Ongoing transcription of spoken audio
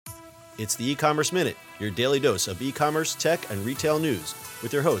It's the E-Commerce Minute, your daily dose of e-commerce, tech, and retail news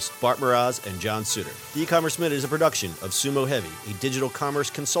with your hosts Bart Mraz and John Suter. The E-Commerce Minute is a production of Sumo Heavy, a digital commerce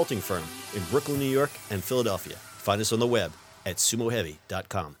consulting firm in Brooklyn, New York, and Philadelphia. Find us on the web at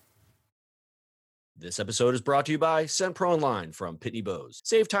sumoheavy.com. This episode is brought to you by SendPro Online from Pitney Bowes.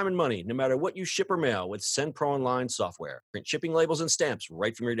 Save time and money no matter what you ship or mail with SendPro Online software. Print shipping labels and stamps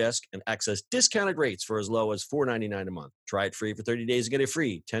right from your desk and access discounted rates for as low as $4.99 a month. Try it free for 30 days and get a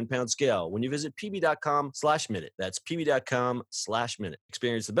free 10-pound scale when you visit pb.com/minute. That's pb.com/minute.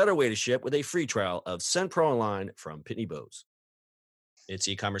 Experience the better way to ship with a free trial of SendPro Online from Pitney Bowes. It's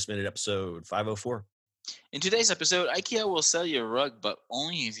E-Commerce Minute episode 504. In today's episode, Ikea will sell you a rug, but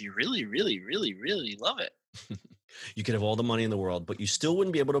only if you really, really, really, really love it. You could have all the money in the world, but you still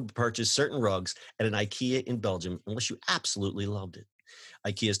wouldn't be able to purchase certain rugs at an Ikea in Belgium unless you absolutely loved it.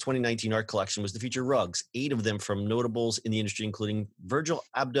 Ikea's 2019 art collection was to feature rugs, 8 of them from notables in the industry, including Virgil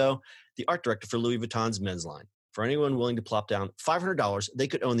Abloh, the art director for Louis Vuitton's men's line. For anyone willing to plop down $500, they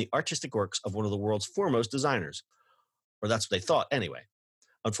could own the artistic works of one of the world's foremost designers. Or that's what they thought anyway.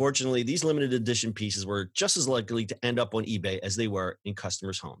 Unfortunately, these limited edition pieces were just as likely to end up on eBay as they were in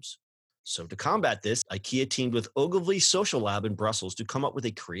customers' homes. So to combat this, Ikea teamed with Ogilvy Social Lab in Brussels to come up with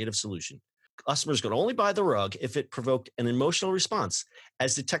a creative solution. Customers could only buy the rug if it provoked an emotional response,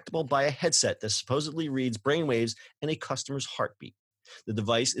 as detectable by a headset that supposedly reads brainwaves and a customer's heartbeat. The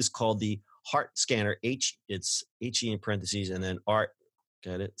device is called the Heart Scanner, it's HE in parentheses, and then art,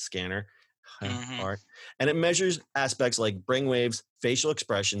 got it, scanner. Art, and it measures aspects like brainwaves, facial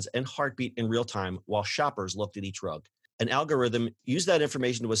expressions, and heartbeat in real time while shoppers looked at each rug. An algorithm used that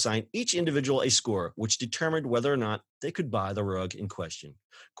information to assign each individual a score, which determined whether or not they could buy the rug in question.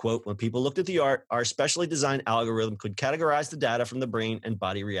 Quote, when people looked at the art, our specially designed algorithm could categorize the data from the brain and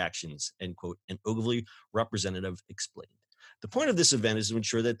body reactions, end quote, an Ogilvy representative explained. The point of this event is to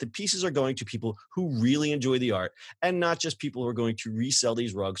ensure that the pieces are going to people who really enjoy the art and not just people who are going to resell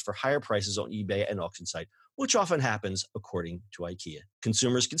these rugs for higher prices on eBay and auction site, which often happens according to Ikea.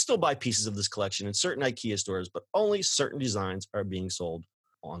 Consumers can still buy pieces of this collection in certain Ikea stores, but only certain designs are being sold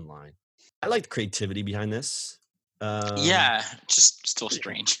online. I like the creativity behind this. Yeah, just still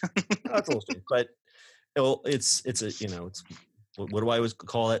strange. That's a little strange, but it's what do I always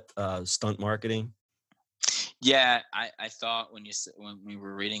call it? Stunt marketing. Yeah, I thought when we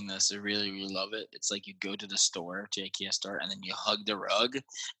were reading this, I really, really love it. It's like you go to the store, to IKEA store, and then you hug the rug, and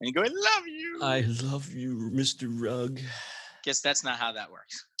you go, "I love you." I love you, Mr. Rug. Guess that's not how that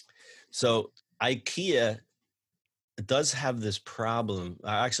works. So IKEA does have this problem.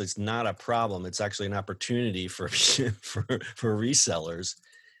 Actually, it's not a problem. It's actually an opportunity for resellers,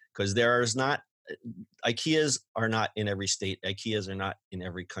 because IKEAs are not in every state. IKEAs are not in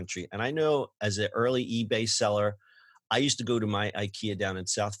every country. And I know as an early eBay seller, I used to go to my IKEA down in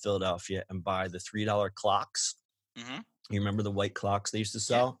South Philadelphia and buy the $3 clocks. Mm-hmm. You remember the white clocks they used to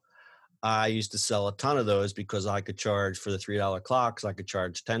sell? Yeah. I used to sell a ton of those because I could charge for the $3 clocks. I could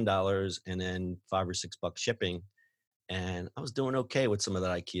charge $10 and then $5 or $6 shipping. And I was doing okay with some of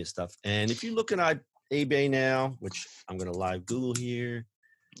that IKEA stuff. And if you look at eBay now, which I'm going to live Google here,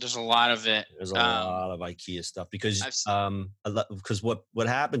 there's a lot of it. There's a lot of IKEA stuff because what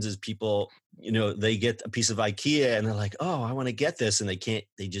happens is people, they get a piece of IKEA and they're like, oh, I want to get this. And they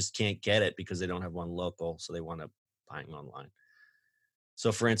just can't get it because they don't have one local. So they want to buy them online.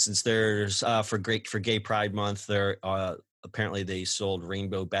 So for instance, there's for Gay Pride Month, there apparently they sold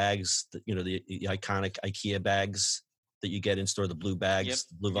rainbow bags, the iconic IKEA bags that you get in store, the blue bags,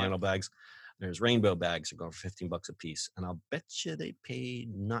 blue vinyl bags. There's rainbow bags that are going for $15 a piece. And I'll bet you they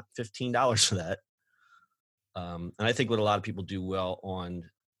paid not $15 for that. And I think what a lot of people do well on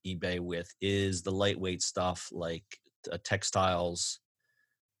eBay with is the lightweight stuff like textiles,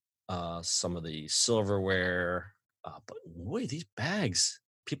 some of the silverware. But boy, these bags,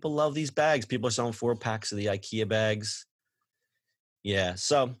 people love these bags. People are selling 4-packs of the IKEA bags. Yeah.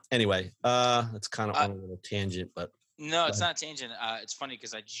 So anyway, that's kind of on a little tangent, but. No, it's not a tangent. It's funny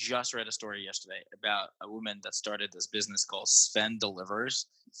because I just read a story yesterday about a woman that started this business called Sven Delivers,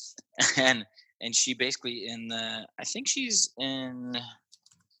 and she basically I think she's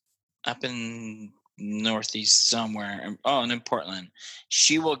up in Northeast somewhere. And in Portland,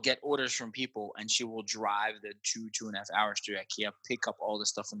 she will get orders from people, and she will drive the 2.5 hours to IKEA, pick up all the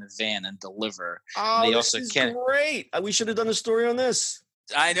stuff in the van, and deliver. Oh, and this is great! We should have done a story on this.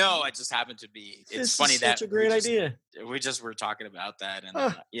 I know. It just happened to be. It's funny that such a great idea. We just were talking about that,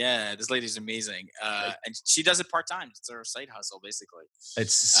 and this lady's amazing. And she does it part time. It's her side hustle, basically.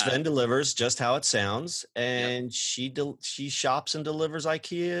 It's Sven Delivers, just how it sounds, and she shops and delivers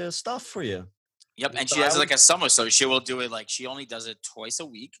IKEA stuff for you. Yep, and she has like a summer, so she will do it like she only does it twice a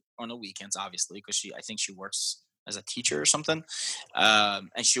week on the weekends, obviously, because I think she works as a teacher or something.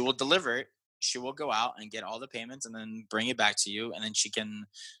 And she will deliver it. She will go out and get all the payments and then bring it back to you, and then she can,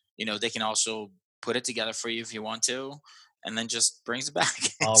 they can also put it together for you if you want to, and then just brings it back.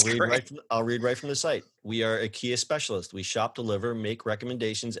 It's great. I'll read right from the site. We are IKEA specialists. We shop, deliver, make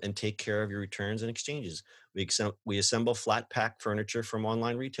recommendations, and take care of your returns and exchanges. We assemble flat pack furniture from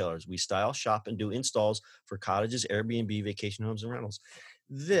online retailers. We style, shop, and do installs for cottages, Airbnb, vacation homes, and rentals.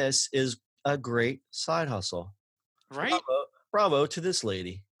 This is a great side hustle. Right? Bravo to this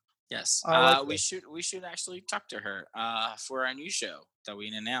lady. Yes. I like we this. should actually talk to her for our new show that we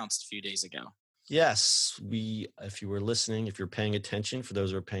announced a few days ago. Yes, if you were listening, if you're paying attention, for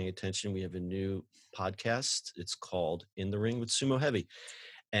those who are paying attention, we have a new podcast. It's called In the Ring with Sumo Heavy.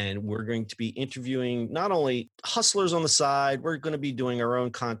 And we're going to be interviewing not only hustlers on the side, we're going to be doing our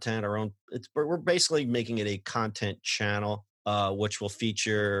own content, we're basically making it a content channel, which will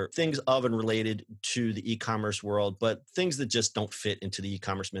feature things of and related to the e-commerce world, but things that just don't fit into the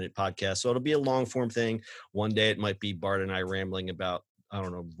e-commerce minute podcast. So it'll be a long form thing. One day it might be Bart and I rambling about, I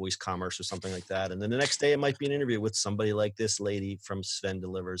don't know, voice commerce or something like that. And then the next day it might be an interview with somebody like this lady from Sven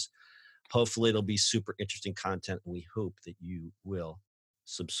Delivers. Hopefully it'll be super interesting content. And we hope that you will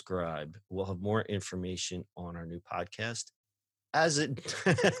subscribe. We'll have more information on our new podcast as it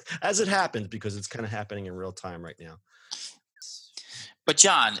as it happens, because it's kind of happening in real time right now. But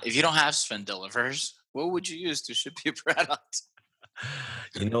John, if you don't have Sven Delivers, what would you use to ship your product?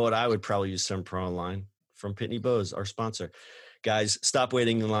 You know what? I would probably use Sun Pro Online from Pitney Bowes, our sponsor. Guys, stop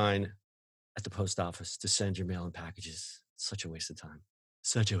waiting in line at the post office to send your mail and packages. It's such a waste of time.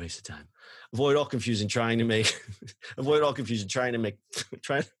 Such a waste of time. Avoid all confusion trying to make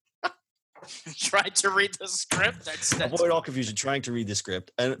Try to read the script. Avoid all confusion trying to read the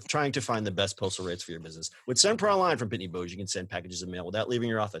script and trying to find the best postal rates for your business. With Send Pro Online from Pitney Bowes, you can send packages of mail without leaving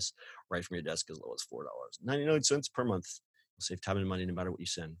your office, right from your desk, as low as $4.99 per month. You'll save time and money no matter what you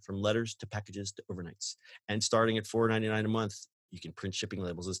send, from letters to packages to overnights. And starting at $4.99 a month, you can print shipping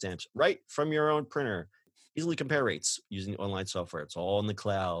labels and stamps right from your own printer. Easily compare rates using online software. It's all in the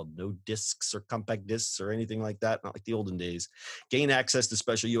cloud. No discs or compact discs or anything like that. Not like the olden days. Gain access to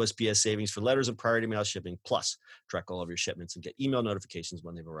special USPS savings for letters and priority mail shipping. Plus, track all of your shipments and get email notifications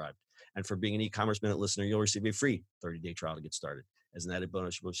when they've arrived. And for being an e-commerce minute listener, you'll receive a free 30-day trial to get started. As an added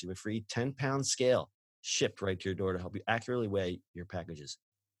bonus, you'll receive a free 10-pound scale shipped right to your door to help you accurately weigh your packages.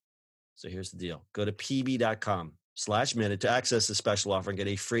 So here's the deal. Go to pb.com/minute to access the special offer and get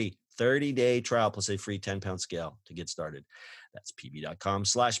a free 30-day trial plus a free 10-pound scale to get started. That's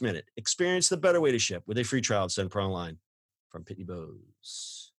pb.com/minute. Experience the better way to ship with a free trial of Send Pro Online from Pitney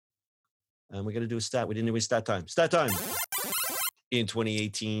Bowes. And we got to do a stat. We didn't do a stat time. Stat time. In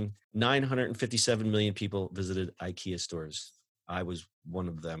 2018, 957 million people visited IKEA stores. I was one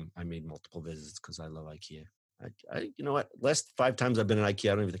of them. I made multiple visits because I love IKEA. You know what? Last 5 times I've been in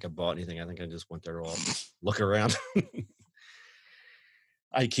IKEA, I don't even think I bought anything. I think I just went there to look around.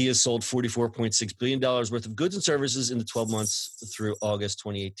 IKEA sold $44.6 billion worth of goods and services in the 12 months through August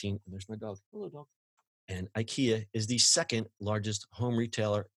 2018. And there's my dog. Hello, dog. And IKEA is the second largest home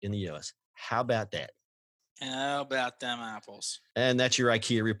retailer in the U.S. How about that? How about them apples? And that's your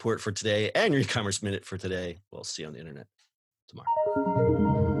IKEA report for today and your e-commerce minute for today. We'll see you on the internet tomorrow.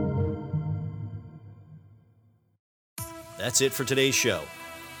 That's it for today's show.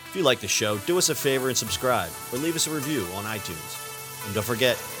 If you like the show, do us a favor and subscribe or leave us a review on iTunes. And don't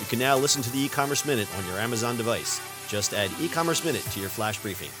forget, you can now listen to the e-commerce minute on your Amazon device. Just add e-commerce minute to your flash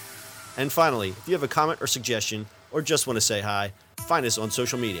briefing. And finally, if you have a comment or suggestion or just want to say hi, find us on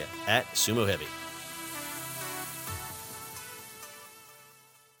social media at Sumo Heavy.